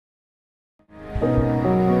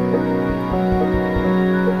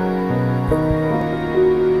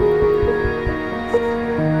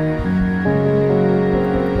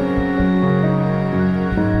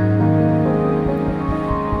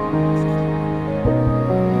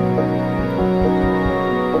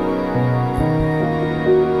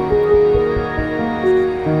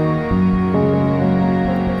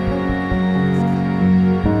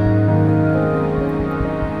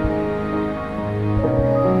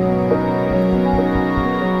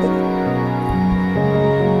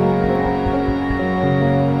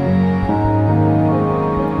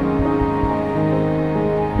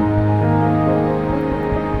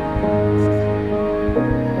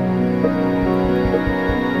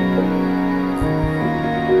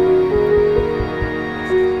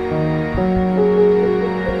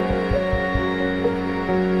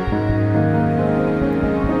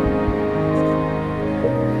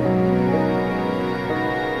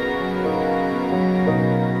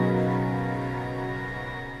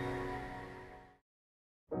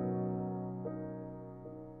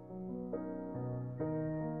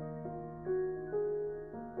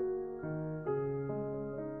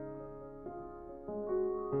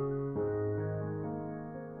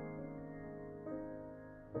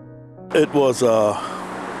It was a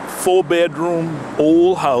 4-bedroom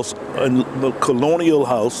old house, a colonial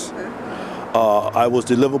house. I was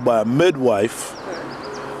delivered by a midwife,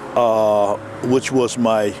 which was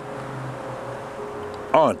my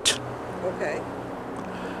aunt. Okay.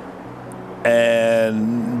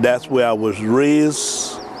 And that's where I was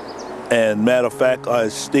raised. And matter of fact, I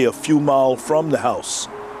stay a few miles from the house.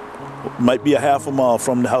 Might be a half a mile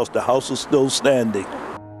from the house. The house is still standing.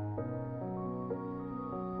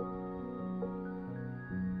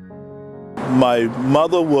 My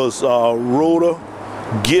mother was Rhoda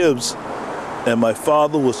Gibbs, and my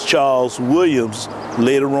father was Charles Williams.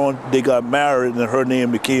 Later on, they got married, and her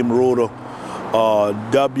name became Rhoda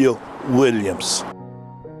W. Williams.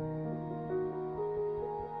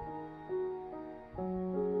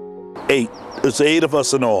 Eight. It's 8 of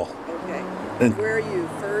us in all. Okay. And where are you?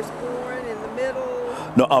 Firstborn, in the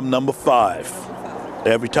middle? No, I'm number 5.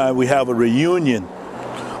 Every time we have a reunion,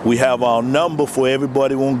 we have our number for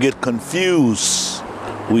everybody won't get confused.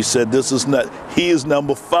 We said this is not, he is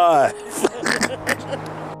number 5.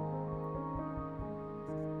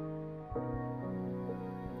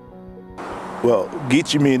 Well,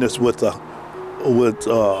 Geechee mean is with a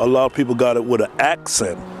lot of people got it with an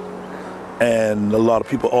accent. And a lot of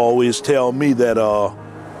people always tell me that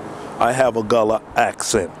I have a Gullah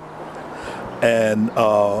accent. And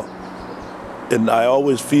I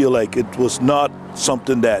always feel like it was not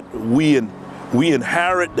something that we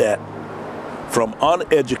inherit that from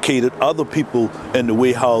uneducated other people in the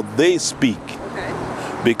way how they speak. Okay.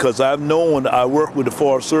 Because I worked with the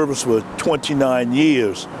Forest Service for 29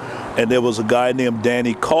 years, and there was a guy named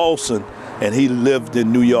Danny Carlson, and he lived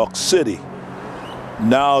in New York City.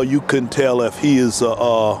 Now you can tell if he is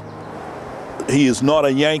not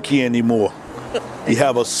a Yankee anymore. He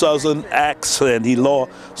have a Southern accent.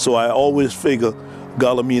 So I always figure,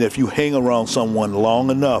 Gullah mean if you hang around someone long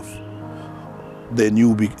enough, then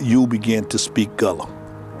you begin to speak Gullah.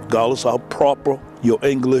 Regardless how proper your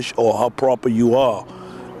English or how proper you are,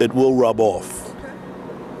 it will rub off.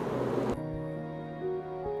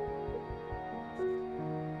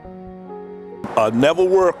 I never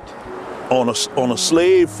worked on a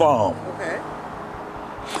slave farm. Okay.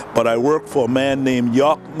 But I worked for a man named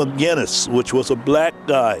York McGinnis, which was a black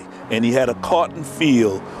guy, and he had a cotton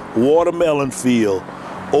field, watermelon field,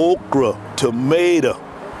 okra, tomato. Okay.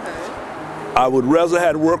 I would rather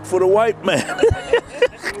have worked for the white man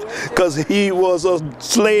because he was a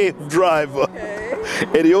slave driver. Okay.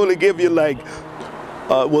 And he only give you like,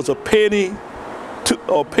 was a penny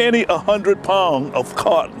 100 pounds of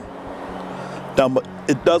cotton. Now,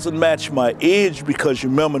 it doesn't match my age because you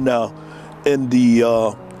remember now, in the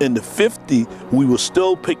 50s, we were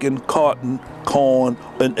still picking cotton, corn,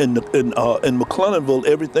 and in McClellanville,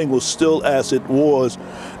 everything was still as it was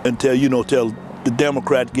until till the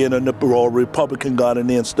Democrat get in there or Republican got in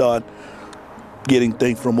there and start getting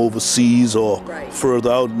things from overseas or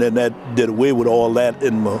further out, and then that did away with all that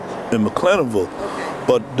in McClellanville. Okay.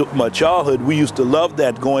 But my childhood, we used to love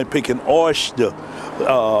that, going picking oyster,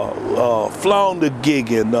 flounder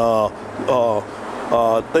gigging,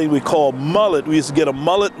 thing we call mullet. We used to get a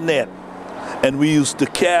mullet net, and we used to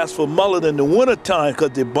cast for mullet in the wintertime because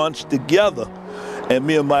they bunched together. And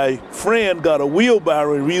me and my friend got a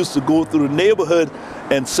wheelbarrow, and we used to go through the neighborhood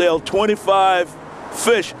and sell 25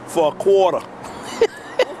 fish for a quarter.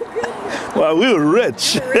 Well, we were rich.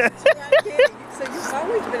 So you've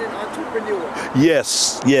always been an entrepreneur.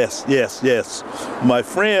 Yes. My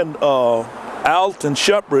friend Alton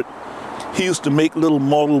Shepard, he used to make little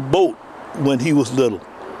model boat when he was little,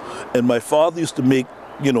 and my father used to make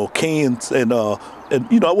cans, and I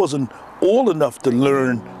wasn't old enough to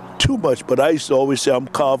learn too much, but I used to always say I'm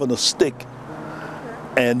carving a stick,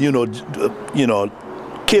 and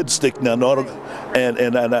kid stick now, and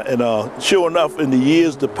sure enough, in the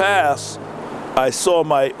years to pass, I saw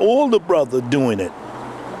my older brother doing it,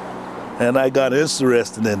 and I got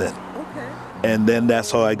interested in it. Okay. And then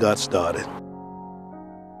that's how I got started.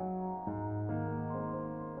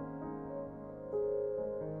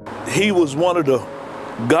 He was one of the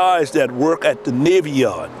guys that work at the Navy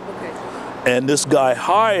Yard. Okay. And this guy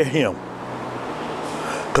hired him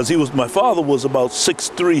because my father was about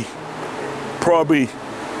 6'3", probably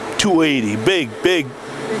 280,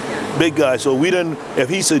 big guy. So we didn't, if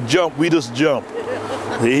he said jump, we just jumped.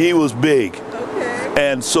 He was big.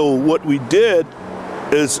 Okay. And so what we did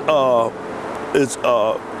is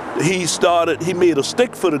he made a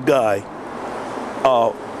stick for the guy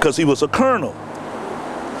because he was a colonel.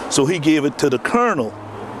 So he gave it to the colonel,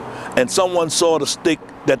 and someone saw the stick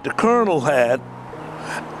that the colonel had,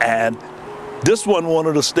 and this one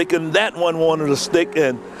wanted a stick and that one wanted a stick,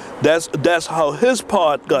 and that's how his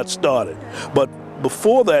part got started. But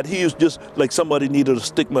before that, he was just like somebody needed a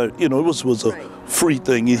stick. It was a free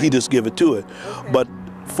thing. He just give it to it. Okay. But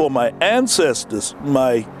for my ancestors,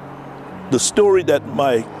 the story that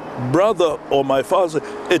my brother or my father,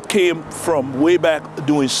 it came from way back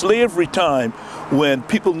during slavery time when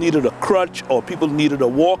people needed a crutch or people needed a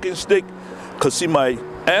walking stick. Because see, my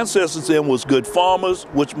ancestors then was good farmers,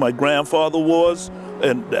 which my grandfather was,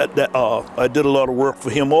 and I did a lot of work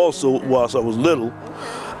for him also whilst I was little.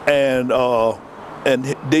 And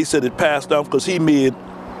they said it passed down because he made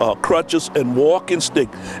crutches and walking stick.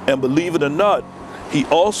 And believe it or not, he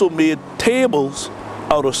also made tables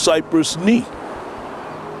out of cypress knee.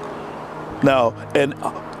 Now,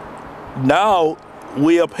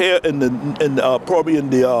 way up here probably in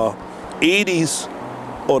the 80s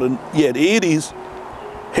or the 80s,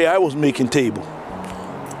 hey, I was making table,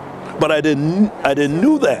 but I didn't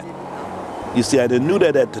know that. You see, I didn't know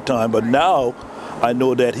that at the time, but now I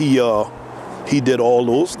know that he did all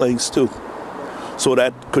those things too. So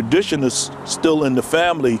that tradition is still in the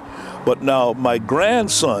family, but now my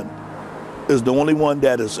grandson is the only one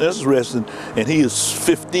that is interested, and he is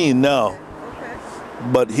 15 now.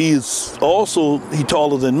 But he's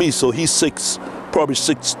taller than me, so he's probably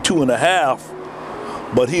 6'2½",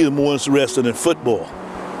 but he is more interested in football.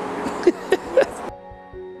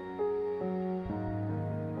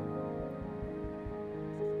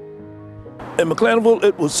 In McClellanville,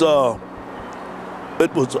 it was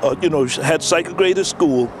had second grade at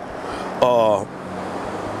school.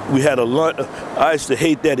 We had a lunch. I used to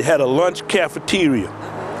hate that. It had a lunch cafeteria.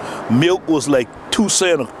 Milk was like 2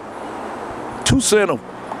 cents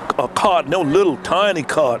a carton, no little tiny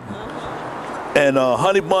carton. And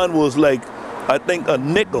honey bun was like, I think, a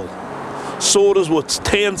nickel. Sodas was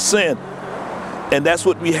 10 cents. And that's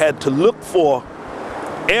what we had to look for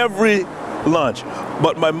every lunch.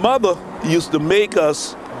 But my mother used to make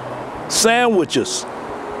us sandwiches.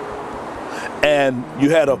 And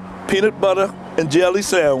you had a peanut butter and jelly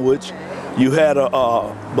sandwich, you had a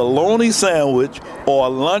bologna sandwich or a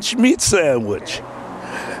lunch meat sandwich.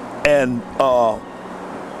 And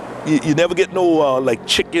you never get no like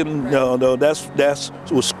chicken. No, that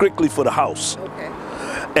was strictly for the house. Okay.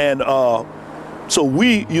 And so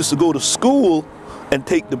we used to go to school and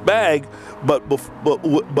take the bag, but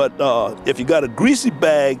if you got a greasy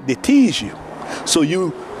bag, they tease you. So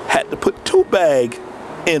you had to put 2 bags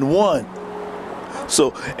in one.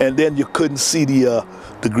 So, and then you couldn't see the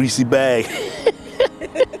greasy bag.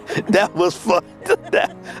 That was fun.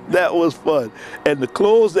 that was fun. And the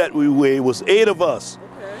clothes that we wear was 8 of us.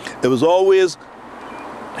 Okay. It was always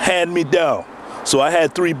hand me down. So I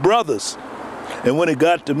had 3 brothers. And when it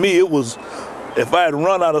got to me, it was, if I had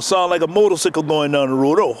run out of sound like a motorcycle going down the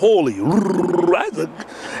road, oh, holy.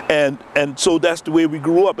 And so that's the way we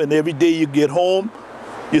grew up. And every day you get home,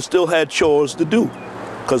 you still had chores to do.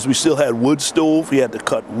 Because we still had wood stove. We had to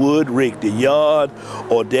cut wood, rake the yard,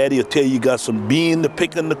 or Daddy will tell you got some bean to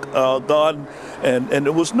pick in the garden. And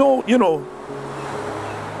there was no, you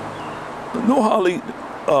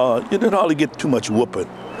didn't hardly get too much whooping.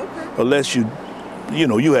 Okay. Unless you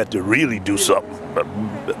had to really do something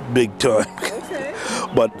big time. Okay.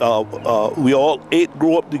 But we all 8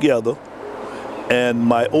 grew up together. And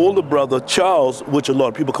my older brother, Charles, which a lot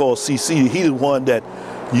of people call CC, he's the one that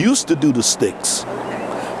used to do the sticks.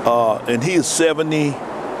 And he is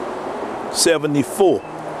 74.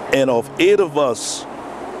 And of 8 of us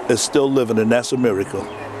is still living, and that's a miracle.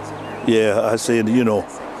 Yeah, I say,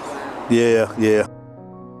 yeah.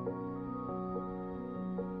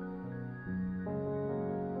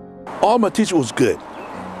 All my teachers was good.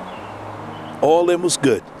 All of them was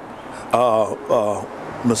good.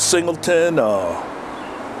 Miss Singleton,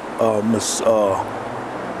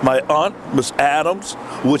 my aunt, Miss Adams,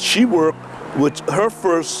 which her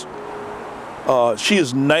first, she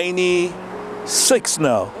is 96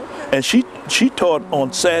 now, and she taught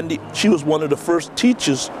on Sandy. She was one of the first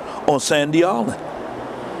teachers on Sandy Island.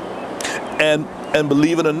 And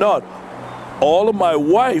believe it or not, all of my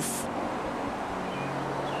wife,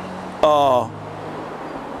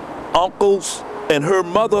 uncles, and her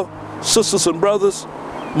mother, sisters and brothers,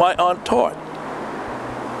 my aunt taught.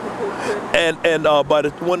 And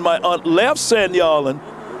when my aunt left Sandy Island,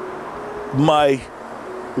 my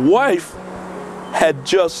wife had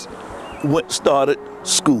just started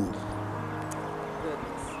school.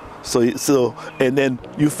 So and then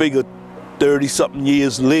you figure 30-something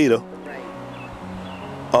years later.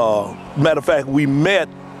 Matter of fact, we met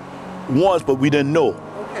once, but we didn't know.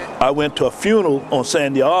 Okay. I went to a funeral on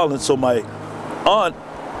Sandy Island, so my aunt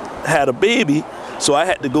had a baby, So I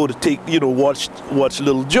had to go to take, watch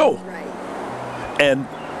little Joe. Right. And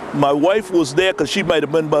my wife was there because she might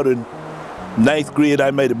have been about in 9th grade.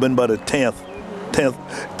 I might have been about in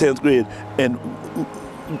 10th grade. And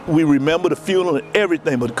we remember the funeral and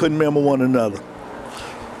everything, but couldn't remember one another.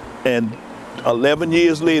 And 11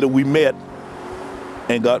 years later, we met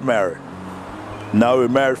and got married. Now we're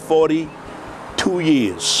married 42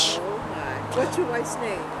 years. Oh my. What's your wife's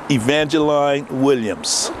name? Evangeline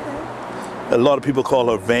Williams. Okay. A lot of people call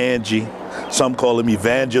her Vangie. Some call him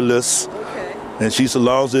Evangelist. Okay. And she's as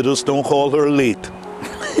long as they just don't call her late.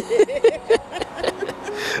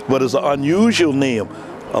 But it's an unusual name.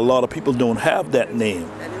 A lot of people don't have that name.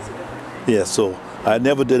 That is a different name. Yeah, so I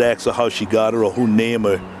never did ask her how she got her or who named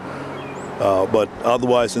her. But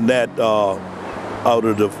otherwise than that, out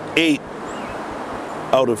of the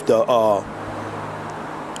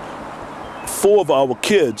 4 of our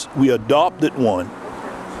kids, we adopted one,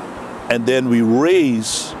 and then we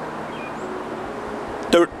raised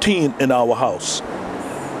 13 in our house.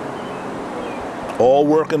 All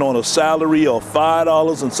working on a salary of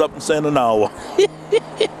 $5 and something cents an hour.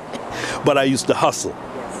 But I used to hustle,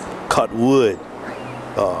 cut wood,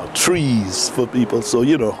 trees for people, so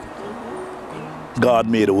God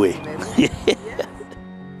made a way.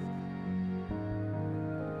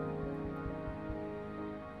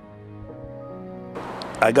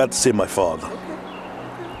 I got to see my father.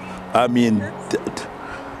 I mean,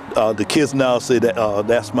 the kids now say that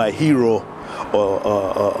that's my hero,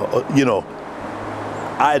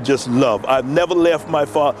 I just love. I've never left my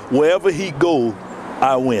father. Wherever he go,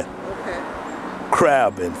 I went. Okay.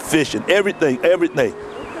 Crabbing, fishing, everything. Okay.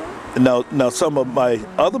 Now some of my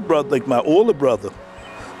other brothers, like my older brother,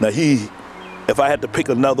 now if I had to pick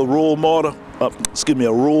another role model,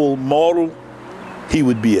 he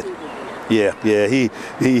would be it. Yeah,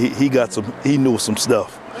 he got he knew some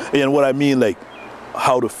stuff. And what I mean, like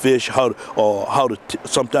how to fish,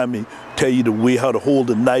 sometimes he tell you the way, how to hold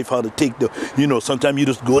the knife, how to take sometimes you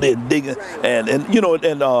just go there and dig it, and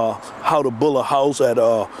how to build a house at,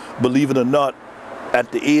 believe it or not, at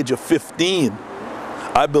the age of 15,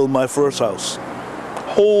 I built my first house,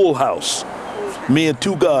 whole house. Me and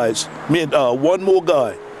 2 guys, one more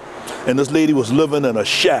guy, and this lady was living in a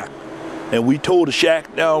shack. And we tore the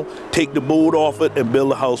shack down, take the board off it, and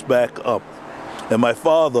build the house back up. And my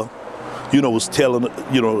father, was telling,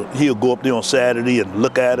 he'll go up there on Saturday and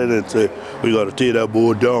look at it and say, "We got to tear that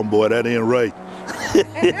board down, boy. That ain't right."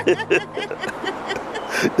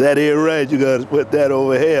 That ain't right. You got to put that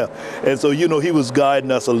over here. And so, he was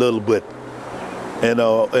guiding us a little bit. And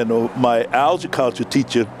my algebra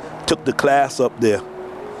teacher took the class up there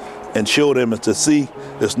and showed him and said, "See,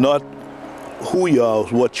 it's not who you are,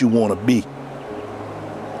 is what you want to be."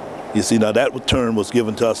 You see, now that term was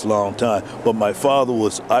given to us a long time, but my father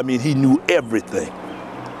he knew everything.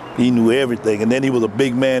 He knew everything, and then he was a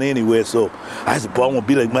big man anyway, so I said, "Boy, I want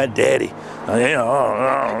to be like my daddy." Oh, I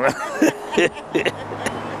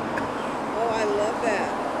love that.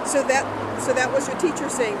 So that was your teacher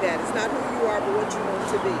saying that. It's not who you are, but what you want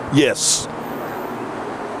to be. Yes.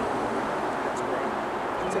 That's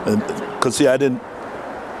great. Because see, I didn't,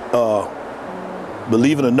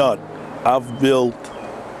 believe it or not, I've built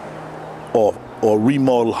or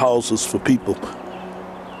remodeled houses for people.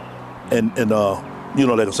 And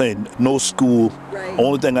like I'm saying, no school. Right.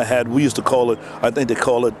 Only thing I had, we used to call it, I think they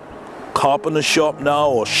call it carpenter shop now,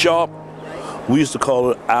 or shop. Right. We used to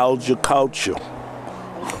call it agriculture.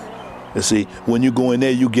 You see, when you go in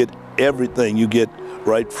there, you get everything. You get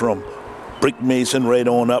right from brick mason right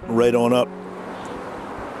on up.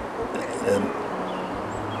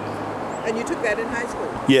 And you took that in high school?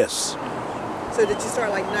 Yes. So did you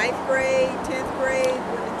start like 9th grade, 10th grade?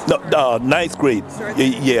 When did you start? 9th grade.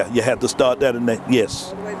 Yeah, you had to start that in 9th.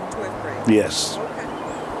 Yes. All the way to 12th grade? Yes.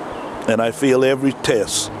 Okay. And I failed every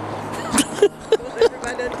test.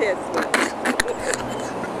 Everybody does tests.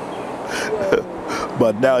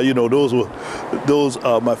 But now, those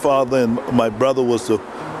my father and my brother was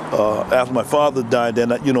after my father died, then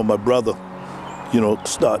my brother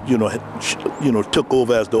took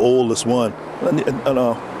over as the oldest one, and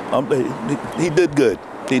he did good.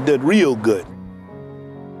 He did real good.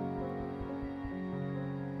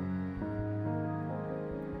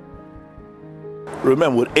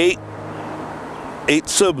 Remember, with eight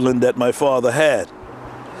siblings that my father had,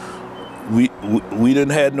 we didn't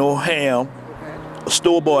have no ham,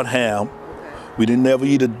 store-bought ham. We didn't ever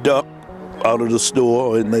eat a duck out of the store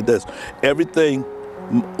or anything like this. Everything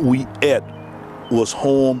we ate was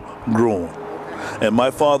homegrown. And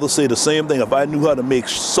my father said the same thing. If I knew how to make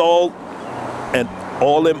salt and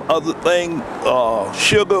all them other things,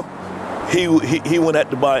 sugar, He went out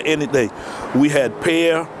to buy anything. We had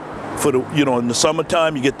pear for the, you know, in the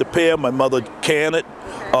summertime you get the pear. My mother canned it.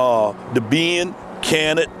 The bean,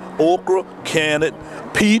 can it. Okra, can it.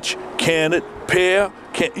 Peach, can it. Pear,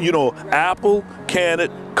 you know, apple, can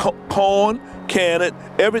it. Corn, can it.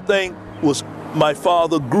 Everything was my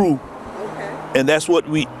father grew, and that's what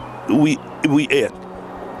we ate.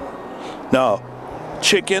 Now,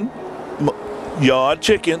 chicken, yard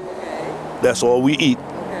chicken, that's all we eat.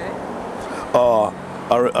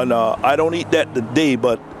 I don't eat that today,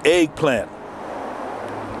 but eggplant.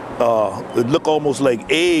 It look almost like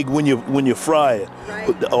egg when you fry it.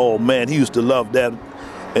 Right. Oh man, he used to love that.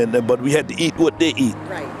 But we had to eat what they eat.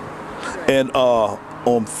 Right. And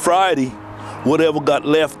on Friday, whatever got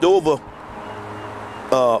left over,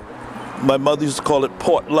 my mother used to call it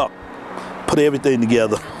potluck. Put everything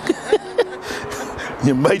together.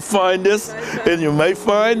 You might find this and you might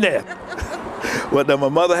find that. But my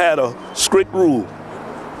mother had a strict rule.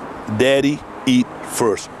 Daddy eat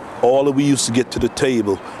first. All of we used to get to the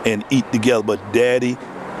table and eat together, but Daddy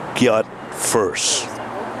got first.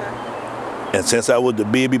 And since I was the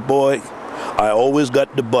baby boy, I always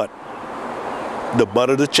got the butt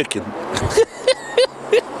of the chicken.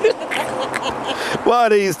 Well,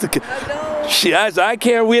 they used to. I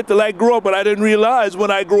can't wait till I grow up, but I didn't realize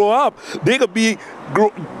when I grow up, they could be,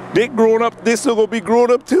 they grown up, they still gonna be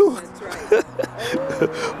grown up too. That's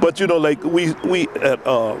right. But you know, like we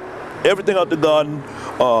everything out the garden,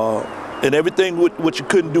 and everything what you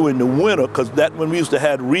couldn't do in the winter, because that when we used to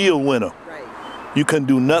have real winter. Right. You couldn't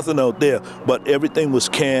do nothing out there, but everything was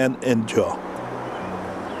canned and jar.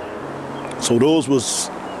 So those was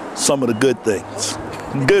some of the good things.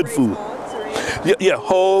 Good food. Yeah,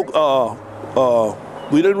 hog.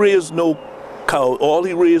 We didn't raise no cow. All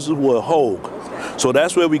he raised were hog. So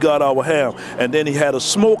that's where we got our ham. And then he had a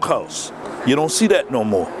smokehouse. You don't see that no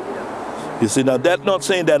more. You see, now that's not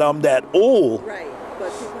saying that I'm that old. Right.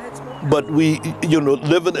 But people had smokehouse. But we, you know,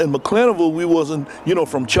 living in McClellanville, we wasn't, you know,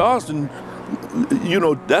 from Charleston, you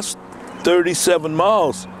know, that's 37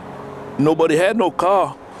 miles. Nobody had no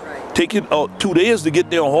car. Right. Taking 2 days to get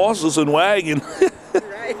there on horses and wagon.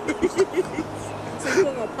 Right. So you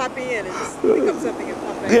were gonna pop in and just pick up something and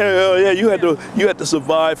pop back. Yeah. You had to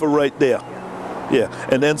survive for right there. Yeah.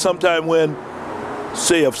 And then sometime when,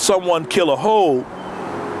 say, if someone kill a hole,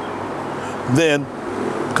 then,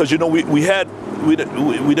 because you know we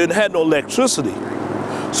didn't have no electricity,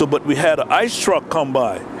 so but we had an ice truck come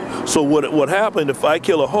by. So what happened if I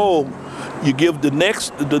kill a hog, you give the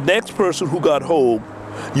next person who got hog,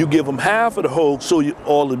 you give them half of the hog so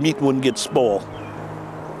all the meat wouldn't get spoiled.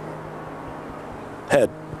 Had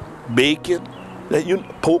bacon,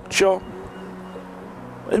 pork chop,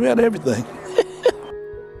 we had everything.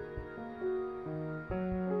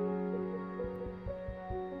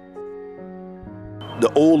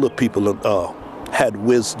 The older people had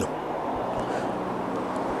wisdom.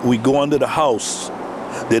 We go under the house.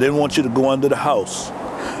 They didn't want you to go under the house.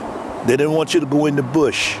 They didn't want you to go in the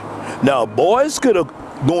bush. Now, boys could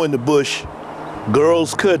go in the bush,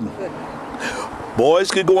 girls couldn't. Boys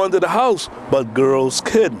could go under the house, but girls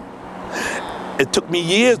couldn't. It took me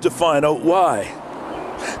years to find out why.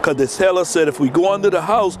 Because the seller said if we go under the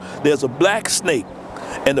house, there's a black snake.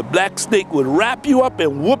 And the black snake would wrap you up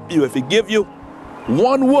and whoop you if it give you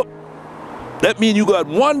one whoop. That means you got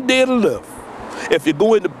 1 day to live. If you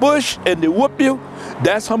go in the bush and they whoop you,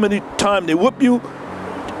 that's how many times they whoop you,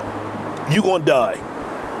 you're gonna die.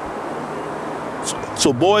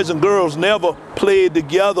 So boys and girls never played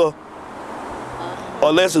together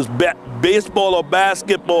unless it's baseball or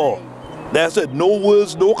basketball. That's it. No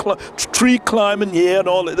woods, no tree climbing, yeah, and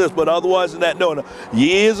all of this. But otherwise than that, no.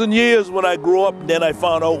 Years and years when I grew up, then I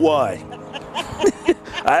found out why.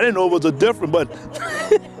 I didn't know it was a different, but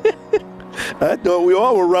I thought we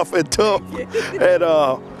all were rough and tough. And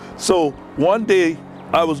so one day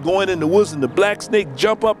I was going in the woods and the black snake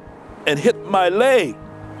jumped up and hit my leg.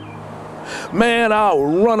 Man, I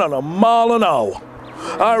was running a mile an hour.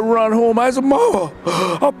 I run home, I said, Mama,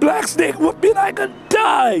 a black snake whooped me, I could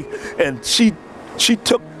die. And she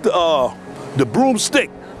took the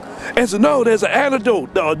broomstick and said, no, there's an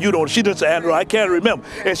antidote. No, you don't, she didn't say antidote, I can't remember.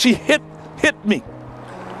 And she hit me.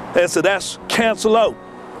 And said, that's cancel out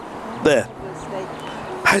that.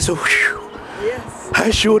 I said, whew, Yes.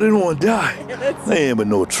 I sure didn't want to die. There ain't but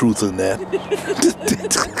no truth in that. Boys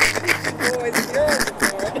and girls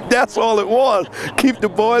apart. That's all it was. Keep the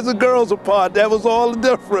boys and girls apart. That was all the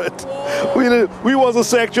difference. We wasn't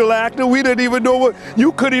sexual actor. We didn't even know what,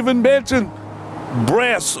 you couldn't even mention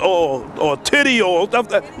breasts or titty or stuff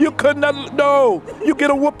that you could not know. You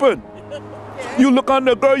get a whooping. You look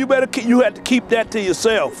under, girl, you had to keep that to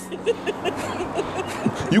yourself.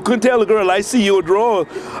 You couldn't tell a girl, I see your drawing.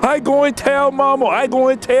 I go and tell mama, I go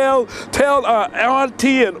and tell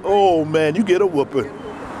auntie, and oh man, you get a whooping.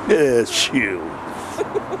 Yeah, shoot.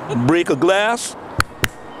 Break a glass,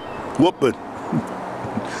 whooping.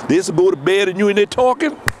 They used to go to bed and you in there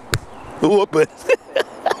talking, whooping.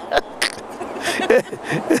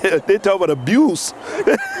 They talk about abuse.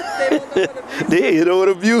 They don't know what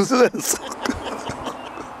abuse is.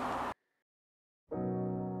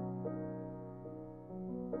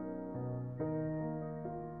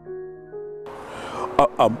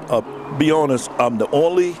 I'll be honest, I'm the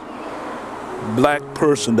only black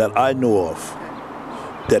person that I know of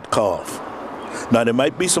that carve. Now there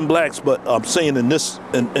might be some blacks, but I'm saying in this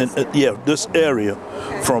area,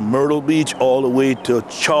 from Myrtle Beach all the way to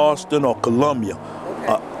Charleston or Columbia,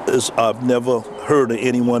 I've never heard of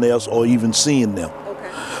anyone else or even seen them.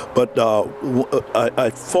 But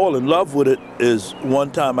I fall in love with it is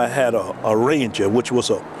one time I had a ranger, which was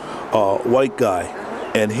a white guy,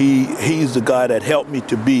 and he's the guy that helped me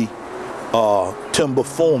to be timber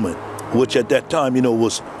foreman, which at that time, you know,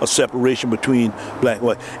 was a separation between black and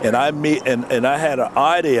white. And I had an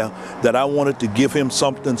idea that I wanted to give him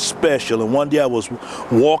something special. And one day I was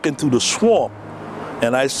walking through the swamp,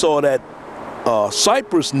 and I saw that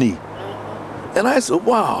cypress knee, and I said,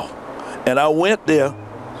 "Wow!" And I went there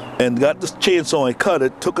and got this chainsaw and cut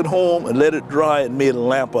it, took it home and let it dry and made a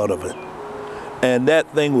lamp out of it. And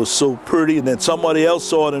that thing was so pretty, and then somebody else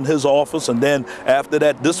saw it in his office, and then after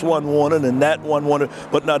that, this one wanted and that one wanted.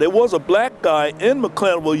 But now there was a black guy in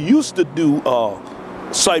McClellanville used to do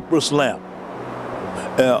cypress lamp,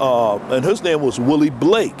 and his name was Willie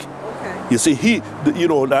Blake. You see, you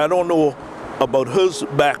know, I don't know about his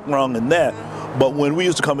background in that, but when we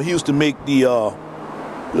used to come, he used to make the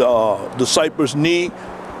cypress knee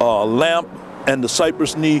lamp and the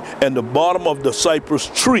cypress knee and the bottom of the cypress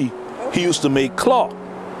tree. He used to make cloth,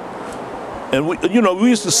 and we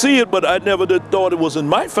used to see it, but I never thought it was in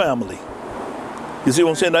my family. You see what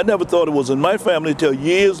I'm saying? I never thought it was in my family until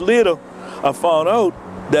years later I found out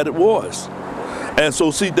that it was. And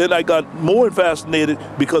so see, then I got more fascinated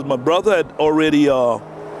because my brother had already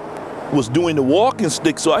was doing the walking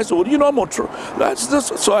stick. So I said, well, you know, I'm gonna try.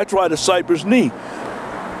 So I tried a cypress knee,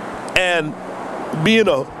 and being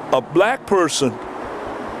a black person,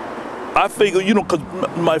 I figure, you know, because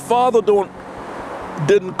my father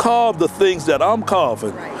didn't carve the things that I'm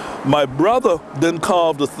carving. Right. My brother didn't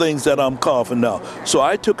carve the things that I'm carving now. So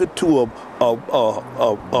I took it to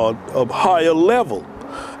a higher level,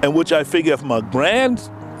 in which I figure if my grands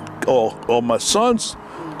or my sons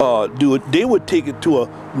do it, they would take it to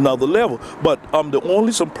another level. But I'm the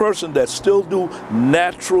only person that still do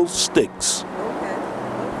natural sticks.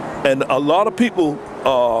 And a lot of people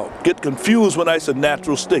get confused when I say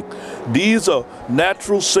natural stick. These are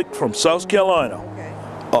natural sticks from South Carolina.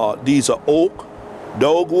 These are oak,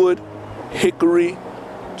 dogwood, hickory,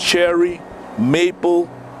 cherry, maple,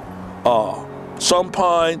 some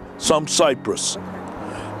pine, some cypress.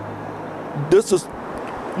 This is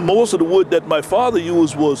most of the wood that my father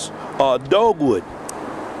used was dogwood,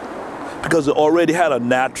 because it already had a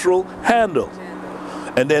natural handle.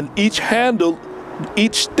 And then each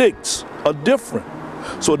sticks are different.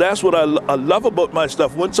 So that's what I love about my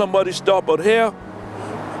stuff. When somebody stop out here,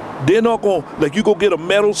 they're not going, like you go get a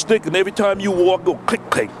metal stick and every time you walk, go click,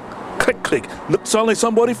 click, click, click. Look, sound like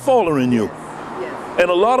somebody following you. And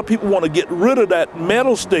a lot of people want to get rid of that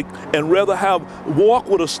metal stick and rather walk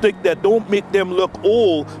with a stick that don't make them look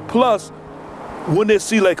old. Plus, when they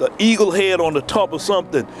see like an eagle head on the top of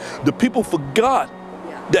something, the people forgot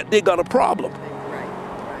that they got a problem.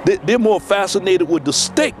 They're more fascinated with the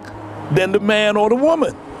stick than the man or the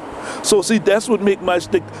woman. So see, that's what makes my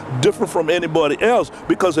stick different from anybody else.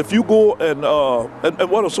 Because if you go and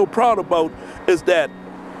what I'm so proud about is that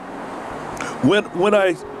when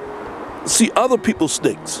I see other people's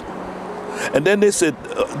sticks, and then they said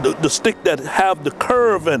the stick that have the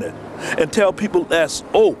curve in it, and tell people that's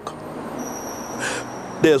oak.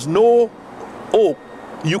 There's no oak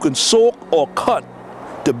you can soak or cut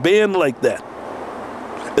to bend like that.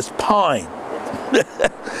 It's pine.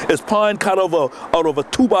 It's pine cut out of a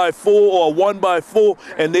 2x4 or a 1x4,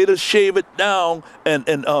 and they just shave it down and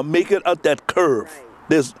make it at that curve.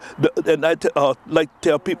 And I like to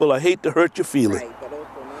tell people, I hate to hurt your feelings. Right, but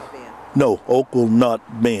oak will not bend. No, oak will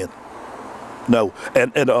not bend. No,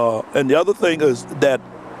 and the other thing is that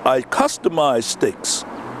I customize sticks.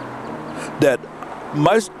 That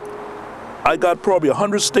I got probably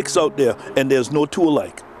 100 sticks out there, and there's no two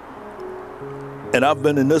alike. And I've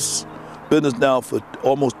been in this business now for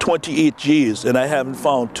almost 28 years, and I haven't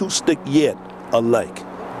found two sticks yet alike.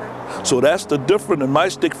 So that's the difference in my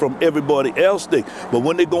stick from everybody else's stick. But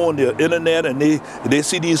when they go on the internet and they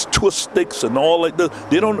see these twist sticks and all like this,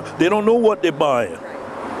 they don't know what they're buying.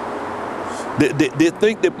 They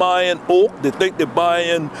think they're buying oak. They think they're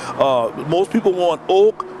buying. Most people want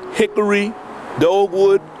oak, hickory,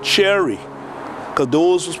 dogwood, cherry, because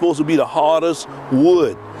those are supposed to be the hardest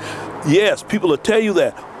wood. Yes, people will tell you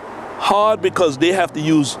that. Hard because they can't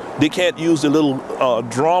use the little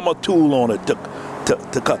drama tool on it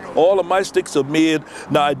to cut. All of my sticks are made.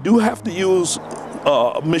 Now I do have to use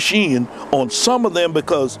a machine on some of them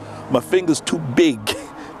because my finger's too big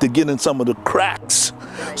to get in some of the cracks.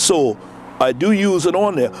 So I do use it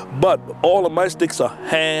on there, but all of my sticks are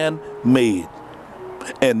handmade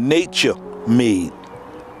and nature made.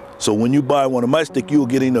 So when you buy one of my sticks, you're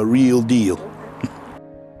getting a real deal.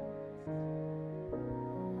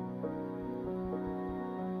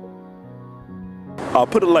 I'll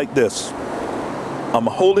put it like this. I'm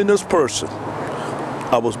a holiness person.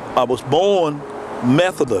 I was born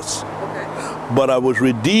Methodist, but I was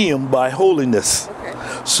redeemed by holiness.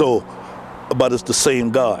 So, but it's the same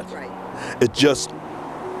God. It's just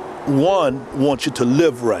one wants you to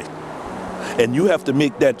live right. And you have to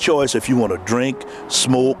make that choice if you want to drink,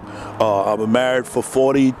 smoke. I've been married for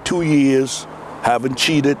 42 years, haven't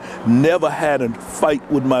cheated, never had a fight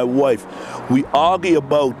with my wife. We argue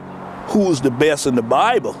about who's the best in the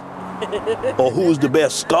Bible or who's the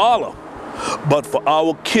best scholar. But for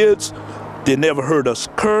our kids, they never heard us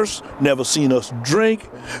curse, never seen us drink.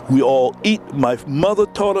 We all eat. My mother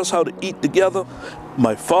taught us how to eat together.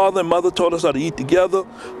 My father and mother taught us how to eat together.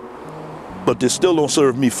 But they still don't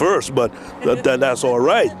serve me first, but that's all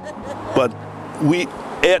right. But we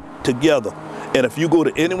ate together. And if you go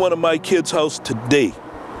to any one of my kids' house today,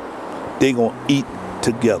 they're going to eat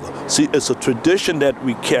together. See, it's a tradition that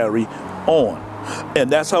we carry on. And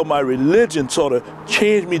that's how my religion sort of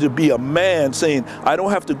changed me to be a man, saying I don't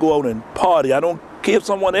have to go out and party. I don't care if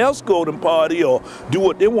someone else go out and party or do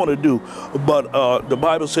what they want to do. But the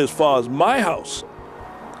Bible says, as far as my house,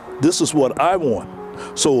 this is what I want.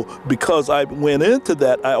 So because I went into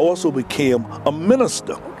that, I also became a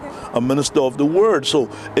minister of the word. So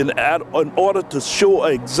in order to show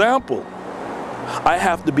an example, I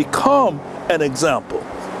have to become an example.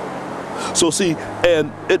 So see,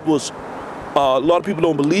 and it was, a lot of people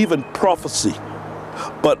don't believe in prophecy,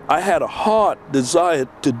 but I had a heart desire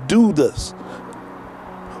to do this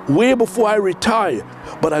way before I retired,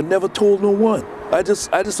 but I never told no one. I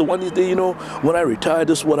just one of these days, you know, when I retire,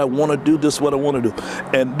 this is what I want to do, this is what I want to do.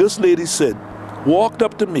 And this lady said, walked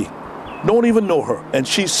up to me, don't even know her, and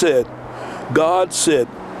she said, God said,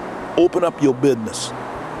 open up your business.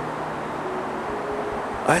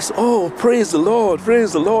 I said, oh, praise the Lord,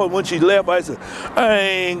 praise the Lord. When she left, I said, I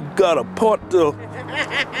ain't got a pot to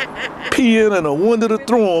pee in and a window to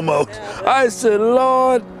throw them out. I said,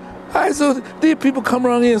 Lord, I said, these people come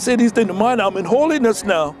around here and say these things to mine. I'm in holiness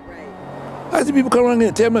now. I see people come around here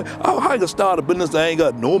and tell me, oh, how I can start a business? I ain't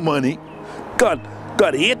got no money. Got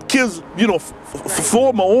 8 kids, you know, 5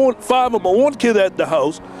 of my own kids at the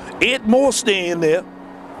house, 8 more staying there.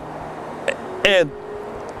 And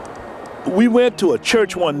we went to a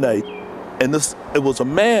church one night, and it was a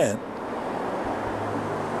man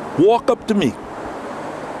walk up to me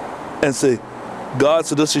and say, God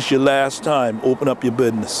said, this is your last time, open up your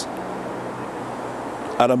business.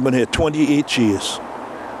 And I've been here 28 years.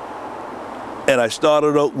 And I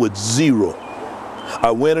started out with 0.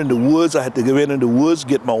 I went in the woods. I had to go in the woods,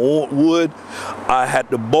 get my own wood. I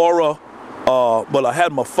had to borrow, well, I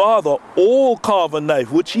had my father old carving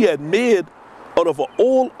knife, which he had made out of an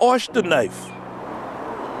old oyster knife.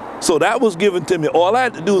 So that was given to me. All I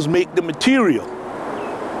had to do was make the material.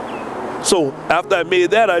 So after I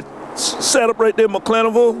made that, I set up right there in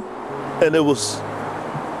McClellanville, and it was,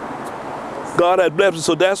 God had blessed me.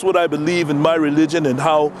 So that's what I believe in my religion and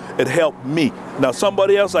how it helped me. Now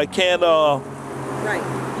somebody else, I can't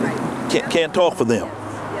can't talk for them,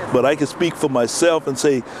 but I can speak for myself and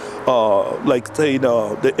say, like say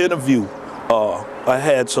the interview. I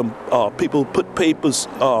had some people put papers,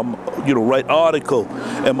 you know, write article,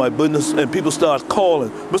 and my business, and people start calling,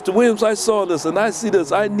 Mr. Williams, I saw this, and I see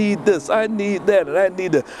this, I need this, I need that, and I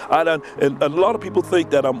need that. And a lot of people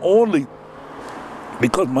think that I'm only,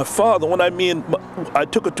 because my father, when I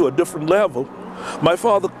took it to a different level, my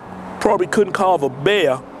father probably couldn't carve a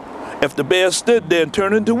bear if the bear stood there and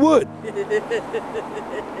turned into wood.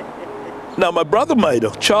 Now my brother might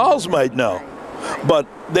have, Charles might now. But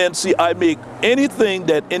then see, I make anything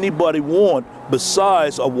that anybody want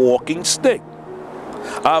besides a walking stick.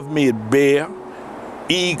 I've made bear,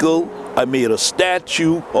 eagle, I made a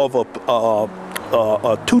statue of a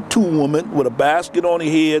a tutu woman with a basket on her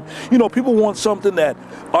head. You know, people want something that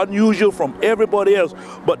unusual from everybody else,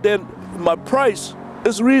 but then my price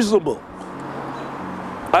is reasonable.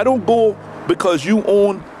 I don't go because you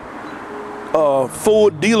own a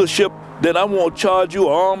Ford dealership, then I won't charge you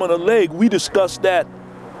an arm and a leg. We discussed that,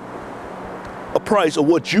 a price of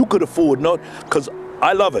what you could afford, not because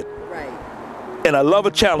I love it. Right. And I love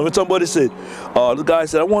a challenge. When somebody said, the guy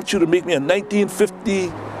said, I want you to make me a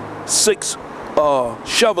 1956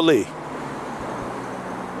 Chevrolet.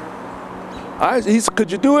 He said,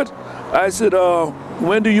 could you do it? I said,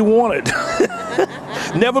 when do you want it?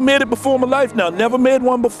 Never made it before in my life now. Never made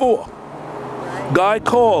one before. Guy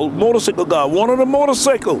called, motorcycle guy, wanted a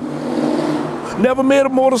motorcycle. Never made a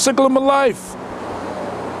motorcycle in my life.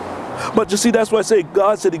 But you see, that's why I say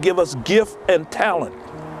God said He give us gift and talent.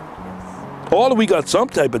 All of we got some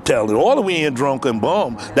type of talent. All of we ain't drunk and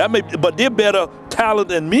bum. But they're better talent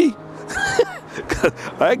than me.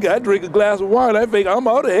 I drink a glass of wine, I think I'm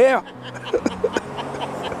out of here.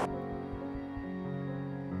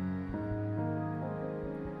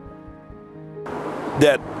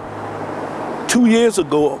 That 2 years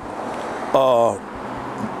ago,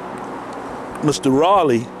 Mr.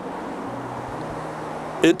 Raleigh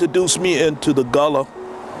introduced me into the Gullah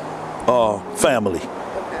family.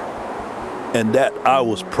 And that I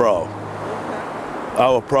was proud. I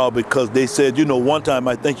was proud because they said, you know, one time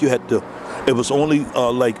I think you had to, it was only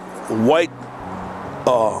like white,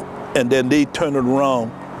 and then they turned it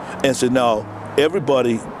around and said, now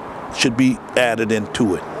everybody should be added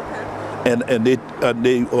into it. And they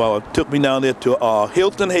took me down there to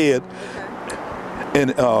Hilton Head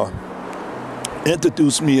and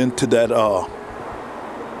introduced me into that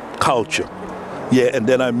culture. Yeah, and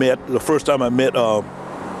then the first time I met the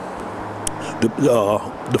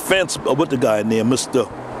fence, what the guy named, the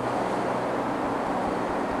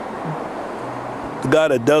guy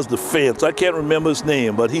that does the fence. I can't remember his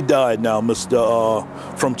name, but he died now,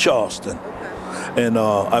 from Charleston. And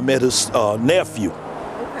I met his nephew.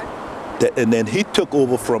 And then he took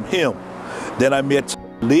over from him. Then I met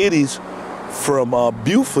ladies from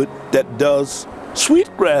Beaufort that does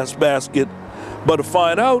sweetgrass basket, but to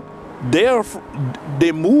find out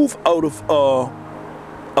they move out of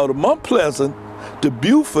Mount Pleasant to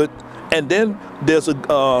Beaufort, and then there's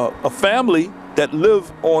a family that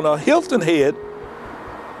live on a Hilton Head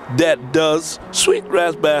that does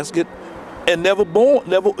sweetgrass basket. And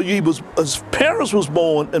his parents was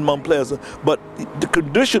born in Mount Pleasant, but the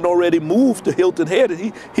tradition already moved to Hilton Head,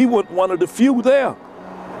 and he was one of the few there.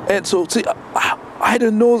 And so, see, I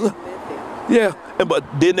didn't know, yeah, but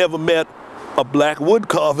they never met a black wood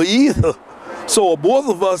carver either. So both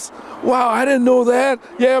of us, wow, I didn't know that.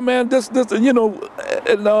 Yeah, man, this, you know,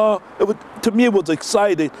 and to me it was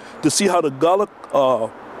exciting to see how the Gullah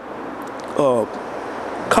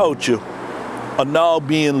culture are now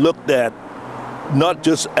being looked at not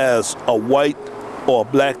just as a white or a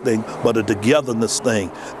black thing, but a togetherness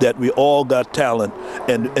thing, that we all got talent.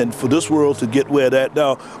 And for this world to get where that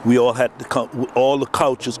now, we all had to come, all the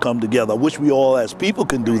cultures come together. I wish we all as people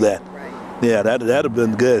can do that. Right. Yeah, that'd have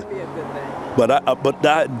been good. That'd be a good thing. But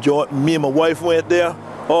I enjoyed, me and my wife went there,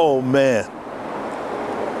 oh man.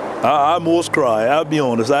 I almost cried, I'll be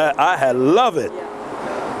honest. I had love it. Yeah.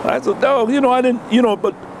 I said, no, you know, I didn't, you know,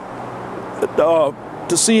 but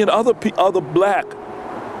to seeing other black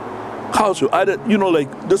culture, I didn't, you know,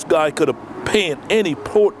 like this guy could have painted any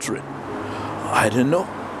portrait. I didn't know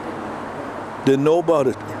about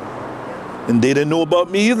it, and they didn't know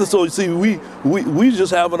about me either. So you see, we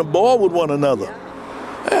just having a ball with one another,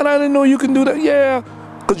 and I didn't know you can do that. Yeah,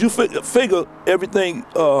 because you figure everything.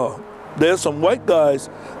 There's some white guys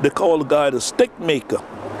that call the guy the stick maker,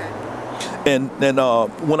 and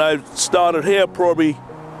when I started here probably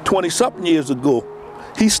 20-something years ago,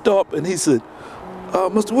 he stopped and he said,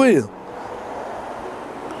 Mr. Williams,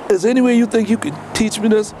 is there any way you think you can teach me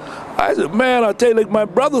this? I said, man, I tell you, like my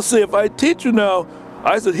brother said, if I teach you now,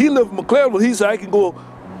 I said, he lived in McClellanville, he said, I can go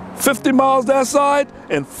 50 miles that side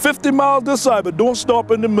and 50 miles this side, but don't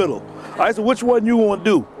stop in the middle. I said, which one you want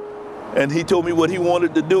to do? And he told me what he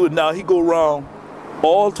wanted to do, and now he go around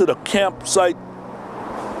all to the campsite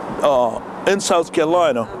in South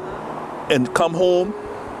Carolina and come home,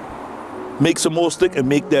 make some more stick and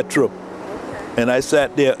make that trip. And I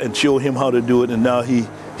sat there and showed him how to do it, and now he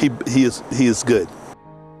is good.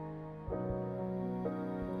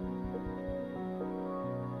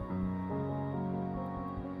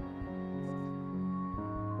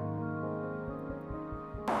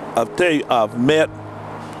 I'll tell you, I've met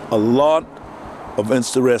a lot of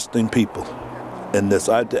interesting people in this.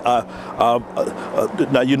 Now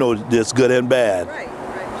you know there's good and bad. Right.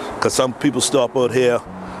 Because some people stop out here,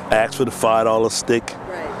 ask for the $5 stick.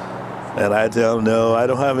 Right. And I tell them, no, I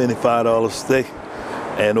don't have any $5 stick.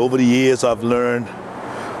 And over the years, I've learned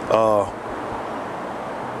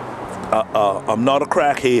I'm not a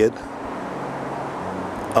crackhead.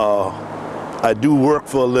 I do work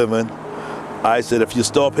for a living. I said, if you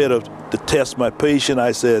stop here to test my patience,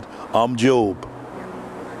 I said, I'm Job.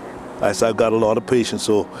 I said, I've got a lot of patience,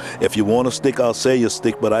 so if you want a stick, I'll sell you a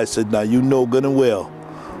stick. But I said, now you know good and well,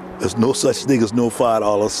 there's no such thing as no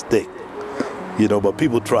 $5 stick. You know, but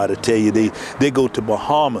people try to tell you they go to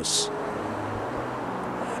Bahamas,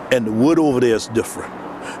 and the wood over there is different.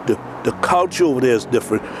 The culture over there is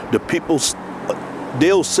different. The people,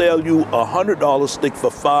 they'll sell you a $100 stick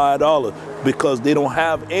for $5 because they don't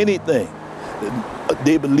have anything.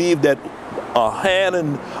 They believe that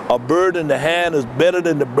a bird in the hand is better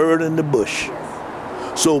than the bird in the bush.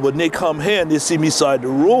 So when they come here and they see me side the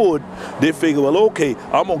road, they figure, well, okay,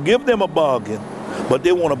 I'm gonna give them a bargain, but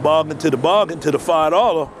they want to bargain to the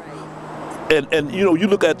 $5. And you know, you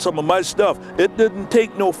look at some of my stuff, it didn't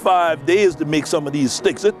take no 5 days to make some of these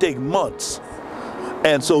sticks. It takes months.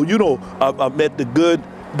 And so, you know, I met the good,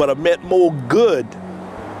 but I met more good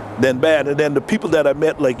than bad. And then the people that I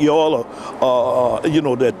met, like y'all, you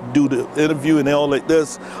know, that do the interview and all like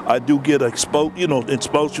this, I do get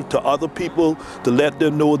exposure to other people to let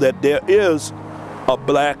them know that there is a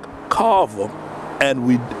black carver,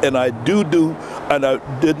 and I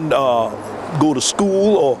didn't go to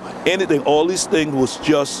school or anything. All these things was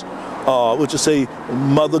just what you say,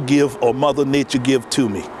 Mother Nature give to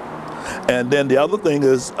me. And then the other thing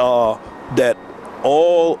is that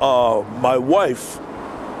all my wife,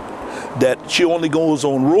 that she only goes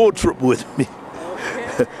on road trip with me.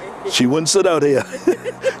 Okay. She wouldn't sit out here.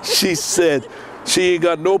 She said she ain't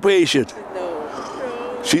got no patience.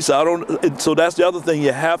 No. She said, so that's the other thing,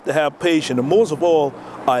 you have to have patience. And most of all,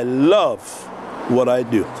 I love what I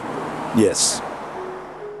do. Yes.